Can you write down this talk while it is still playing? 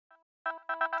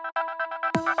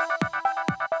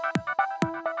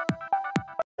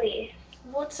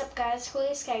What's up guys,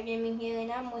 SHAREfactory Gaming here and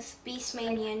I'm with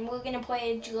Beastmania and we're gonna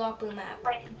play a dropper map.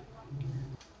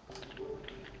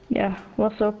 Yeah,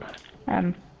 what's up?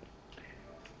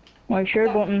 My share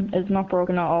button is not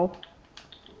broken at all.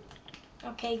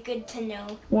 Okay, good to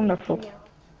know. Wonderful.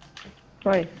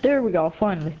 Right, there we go,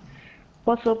 finally.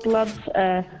 What's up lads?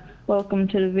 Welcome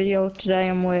to the video. Today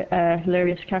I'm with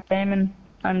Hilarious Cat Gaming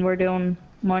and we're doing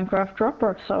Minecraft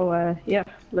Dropper, so yeah,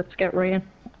 let's get right in.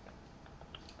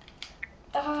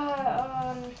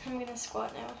 I'm gonna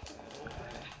squat now.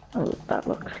 Oh, that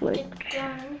looks like...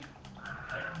 Get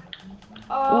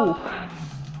Ooh.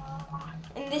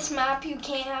 In this map you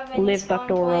can't have any Leave that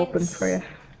door open for you.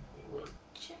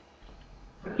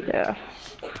 Yeah.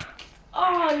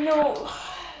 Oh no!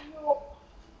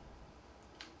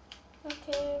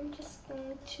 Okay, I'm just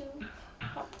going to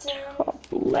hop down. Top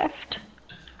left.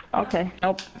 Okay,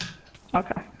 nope.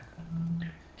 Okay.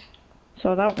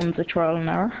 So that one's a trial and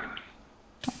error.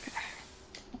 Okay.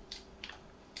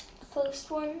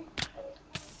 First one.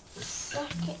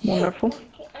 Second. Wonderful.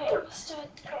 I almost died.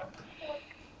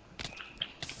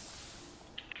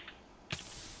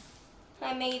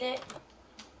 I made it.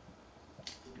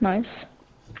 Nice.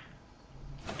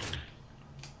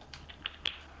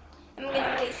 I'm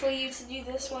gonna wait for you to do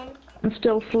this one. I'm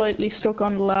still slightly stuck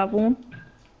on the lava one.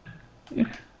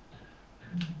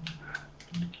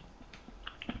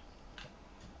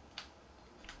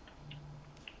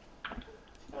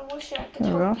 I wish I could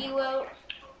help you out.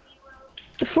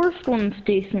 The first one's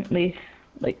decently,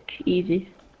 like, easy,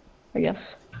 I guess.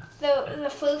 The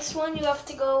first one you have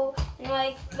to go in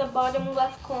like the bottom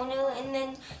left corner and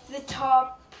then the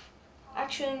top.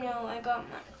 Actually no, I got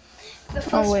mine. The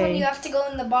first one you have to go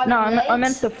in the bottom right. I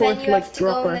meant the first then you have to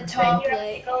dropper. go in the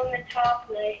top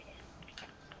right.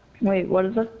 Wait, what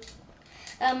is it?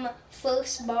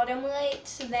 First bottom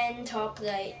right, then top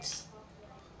right.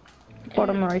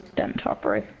 Bottom right, then top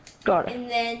right. Got it. And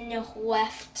then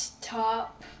left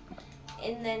top,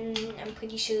 and then I'm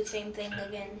pretty sure the same thing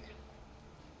again.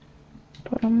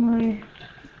 Bottom right.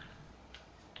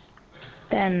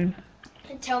 Then.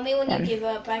 Tell me when you give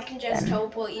up. I can just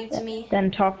teleport you to me.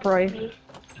 Then top right.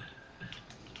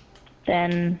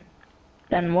 Then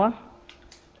what?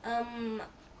 I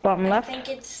Bottom left? I think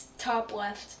it's top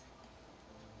left.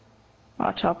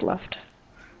 Oh, top left.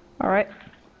 Alright.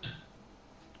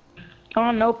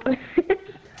 Oh, nope.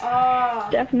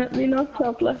 Definitely not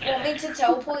top left. Want me to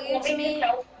teleport you to me?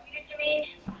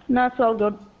 No, it's all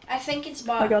good. I think it's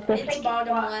I got this. It's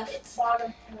bottom left.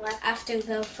 After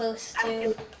the first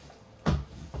two.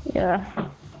 Yeah,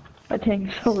 I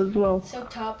think so as well. So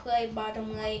top right,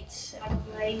 bottom right,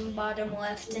 bottom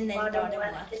left, and then bottom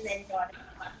left.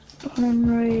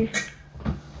 Bottom right.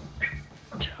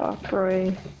 Top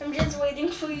right. I'm just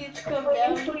waiting for you to come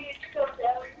down.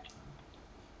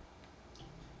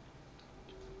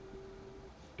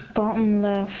 Bottom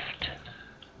left.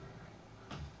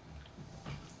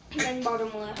 And then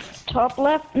bottom left. Top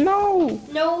left? No!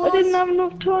 No! I didn't have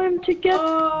enough time to get...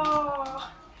 Oh.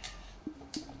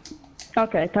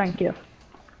 Okay, thank you.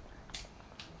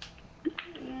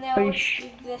 Now let's do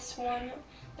this one,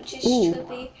 which is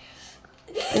trippy.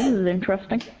 This is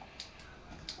interesting.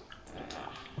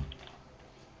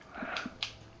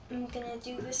 I'm gonna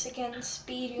do this again,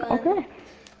 speed run. Okay.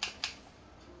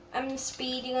 I'm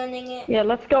speed running it. Yeah,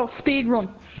 let's go, speed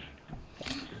run.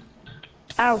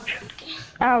 Ouch.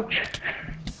 Ouch.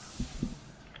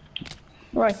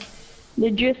 Right.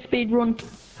 Did you speed run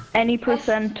any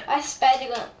percent?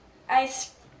 I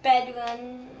sped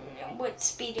run with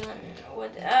speed run.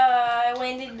 I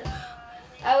landed.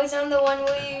 I was on the one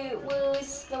where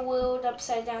was the world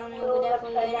upside down or whatever,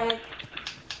 and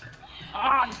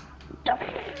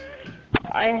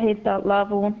I hate that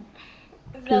lava one.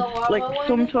 the lava like one.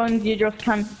 sometimes you just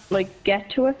can't like get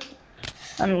to it,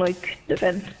 and like the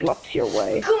fence blocks your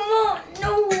way. Come on,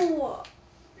 no!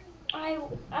 I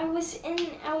was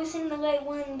in the right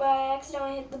one, but I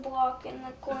accidentally hit the block in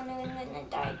the corner and then I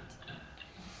died.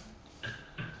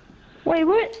 Wait,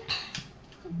 what?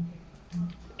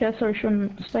 Guess I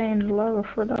shouldn't stay in the lava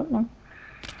for that long.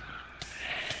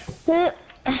 I'm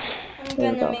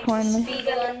gonna make a speed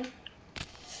run.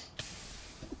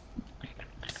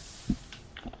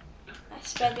 I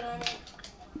sped run it.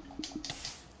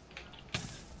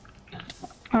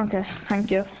 Okay,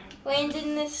 thank you. Land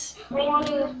in this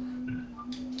water.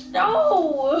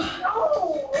 No!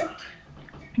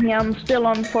 Yeah, I'm still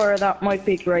on fire. That might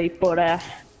be great, but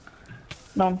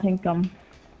don't think I'm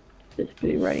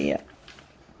physically ready yet.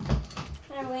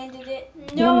 I landed it.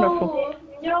 No! Wonderful.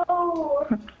 No!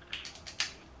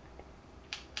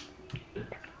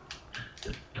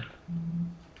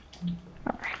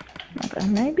 Okay,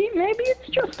 maybe it's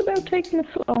just about taking it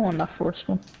slow on that first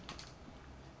one.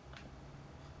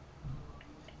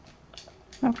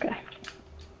 Okay.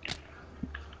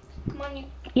 Come on, you.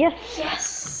 Yes!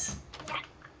 Yes!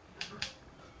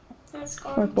 Let's go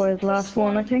Right, on boys, to last this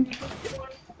one, I think.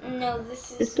 No,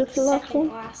 this Is is this the last second one?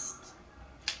 last.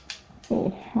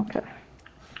 Oh, okay.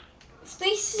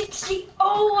 360.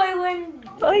 Oh, I went.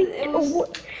 It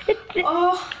was.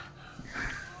 Oh.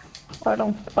 I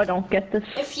don't get this.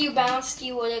 If you bounced,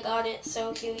 you would have got it.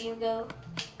 So here you go.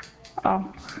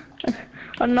 Oh. I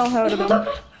don't know how to bounce.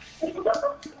 Okay,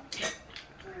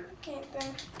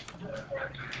 then.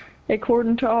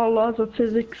 According to all laws of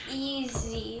physics,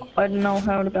 Easy. I don't know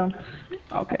how to bounce.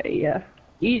 Okay, yeah.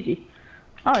 Easy.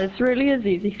 Oh, this really is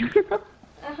easy.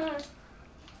 Uh-huh.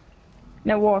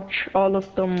 Now watch, all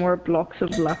of them were blocks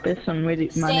of lapis and we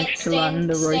managed to land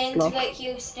the right block. Stand right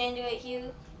here. Stand right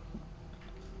here.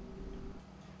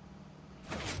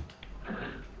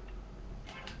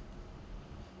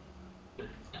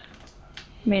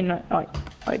 I mean,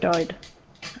 I died.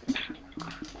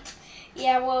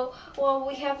 Yeah, well,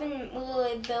 we haven't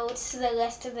really built the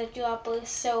rest of the droppers,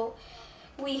 so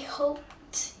we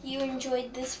hoped you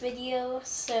enjoyed this video,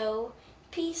 so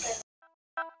peace.